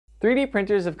3D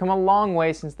printers have come a long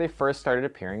way since they first started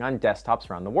appearing on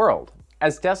desktops around the world.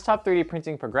 As desktop 3D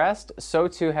printing progressed, so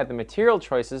too had the material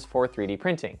choices for 3D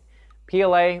printing.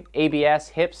 PLA, ABS,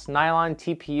 HIPS, nylon,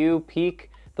 TPU, PEEK,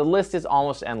 the list is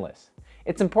almost endless.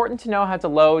 It's important to know how to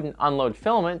load and unload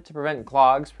filament to prevent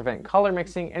clogs, prevent color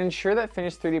mixing, and ensure that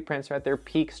finished 3D prints are at their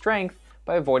peak strength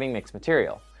by avoiding mixed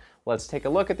material. Let's take a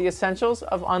look at the essentials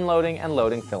of unloading and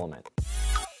loading filament.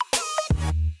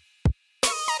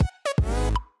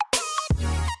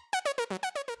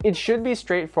 It should be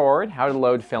straightforward how to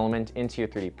load filament into your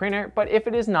 3D printer, but if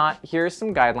it is not, here are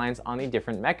some guidelines on the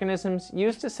different mechanisms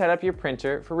used to set up your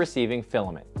printer for receiving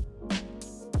filament.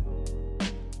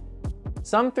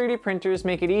 Some 3D printers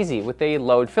make it easy with a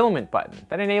load filament button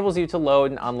that enables you to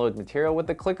load and unload material with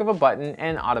the click of a button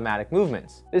and automatic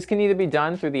movements. This can either be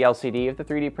done through the LCD of the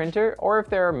 3D printer, or if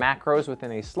there are macros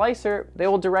within a slicer, they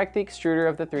will direct the extruder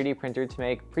of the 3D printer to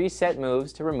make preset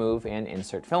moves to remove and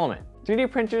insert filament. 3D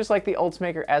printers like the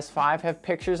Ultimaker S5 have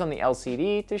pictures on the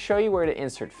LCD to show you where to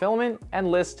insert filament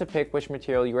and lists to pick which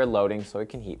material you are loading so it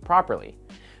can heat properly.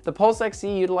 The Pulse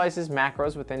XE utilizes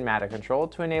macros within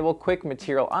MatterControl to enable quick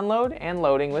material unload and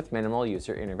loading with minimal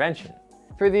user intervention.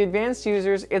 For the advanced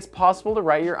users, it's possible to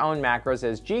write your own macros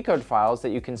as G-code files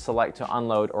that you can select to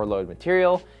unload or load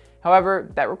material. However,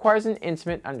 that requires an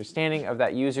intimate understanding of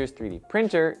that user's 3D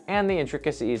printer and the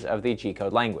intricacies of the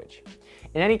G-code language.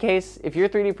 In any case, if your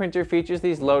 3D printer features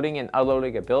these loading and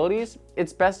unloading abilities,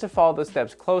 it's best to follow the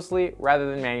steps closely rather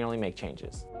than manually make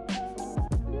changes.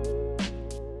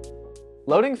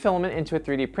 Loading filament into a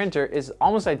 3D printer is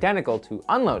almost identical to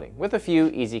unloading, with a few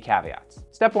easy caveats.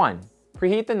 Step 1.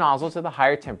 Preheat the nozzle to the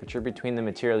higher temperature between the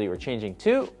material you are changing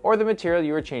to or the material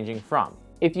you are changing from.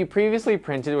 If you previously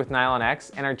printed with Nylon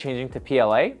X and are changing to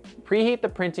PLA, preheat the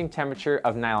printing temperature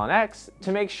of Nylon X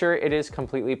to make sure it is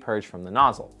completely purged from the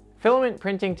nozzle. Filament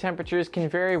printing temperatures can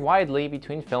vary widely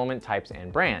between filament types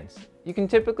and brands. You can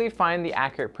typically find the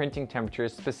accurate printing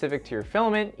temperatures specific to your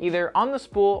filament either on the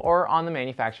spool or on the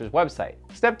manufacturer's website.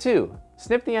 Step 2.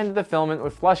 Snip the end of the filament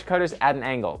with flush cutters at an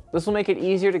angle. This will make it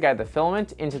easier to guide the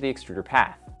filament into the extruder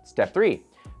path. Step 3.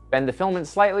 Bend the filament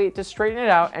slightly to straighten it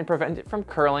out and prevent it from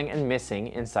curling and missing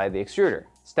inside the extruder.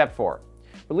 Step 4.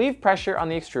 Relieve pressure on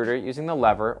the extruder using the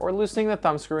lever or loosening the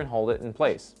thumb screw and hold it in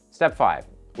place. Step 5.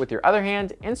 With your other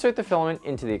hand, insert the filament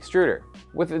into the extruder.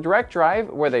 With the direct drive,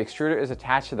 where the extruder is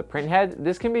attached to the print head,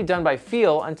 this can be done by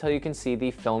feel until you can see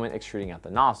the filament extruding out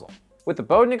the nozzle. With the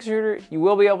Bowden extruder, you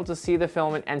will be able to see the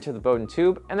filament enter the Bowden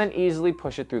tube and then easily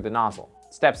push it through the nozzle.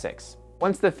 Step 6.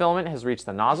 Once the filament has reached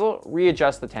the nozzle,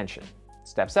 readjust the tension.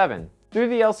 Step 7. Through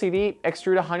the LCD,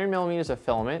 extrude 100 millimeters of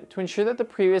filament to ensure that the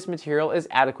previous material is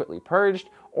adequately purged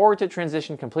or to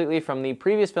transition completely from the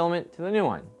previous filament to the new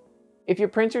one. If your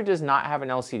printer does not have an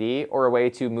LCD or a way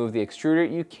to move the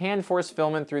extruder, you can force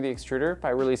filament through the extruder by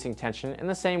releasing tension in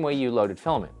the same way you loaded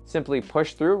filament. Simply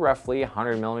push through roughly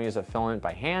 100 millimeters of filament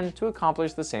by hand to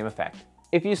accomplish the same effect.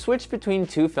 If you switch between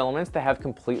two filaments that have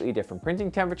completely different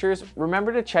printing temperatures,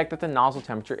 remember to check that the nozzle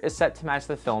temperature is set to match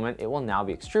the filament it will now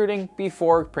be extruding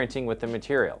before printing with the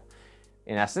material.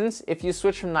 In essence, if you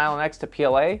switch from Nylon X to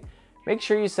PLA, make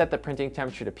sure you set the printing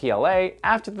temperature to PLA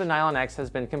after the Nylon X has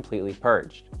been completely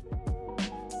purged.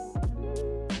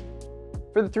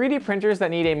 For the 3D printers that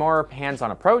need a more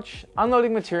hands-on approach,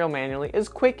 unloading material manually is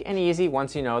quick and easy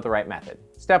once you know the right method.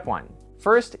 Step 1.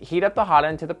 First, heat up the hot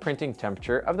end to the printing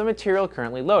temperature of the material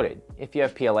currently loaded. If you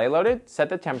have PLA loaded, set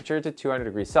the temperature to 200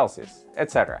 degrees Celsius,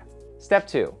 etc. Step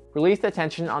 2. Release the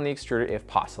tension on the extruder if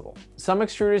possible. Some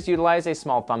extruders utilize a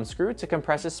small thumb screw to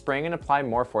compress a spring and apply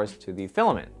more force to the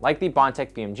filament, like the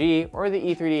Bondtech BMG or the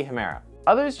E3D Hemera.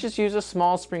 Others just use a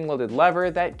small spring-loaded lever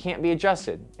that can't be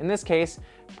adjusted. In this case,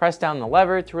 press down the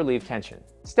lever to relieve tension.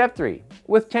 Step 3.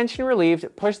 With tension relieved,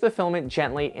 push the filament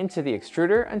gently into the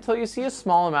extruder until you see a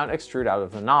small amount extrude out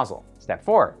of the nozzle. Step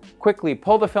 4. Quickly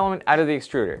pull the filament out of the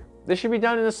extruder. This should be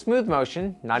done in a smooth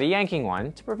motion, not a yanking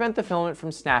one, to prevent the filament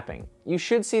from snapping. You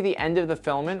should see the end of the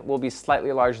filament will be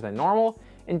slightly larger than normal,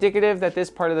 indicative that this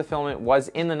part of the filament was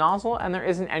in the nozzle and there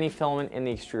isn't any filament in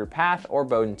the extruder path or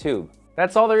Bowden tube.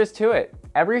 That's all there is to it.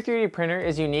 Every 3D printer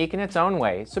is unique in its own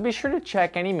way, so be sure to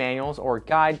check any manuals or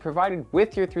guide provided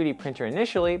with your 3D printer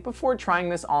initially before trying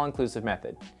this all-inclusive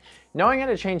method. Knowing how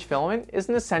to change filament is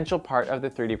an essential part of the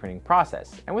 3D printing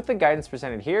process, and with the guidance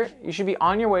presented here, you should be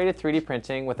on your way to 3D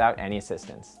printing without any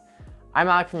assistance. I'm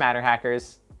Alec from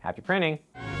MatterHackers. Happy printing!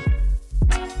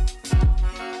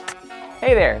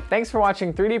 Hey there, thanks for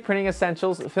watching 3D Printing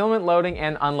Essentials, Filament Loading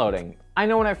and Unloading. I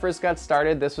know when I first got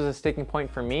started, this was a sticking point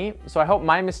for me, so I hope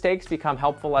my mistakes become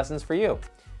helpful lessons for you.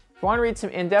 If you want to read some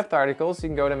in-depth articles, you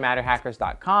can go to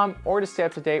MatterHackers.com, or to stay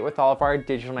up to date with all of our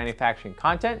digital manufacturing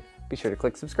content, be sure to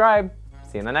click subscribe.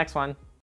 See you in the next one.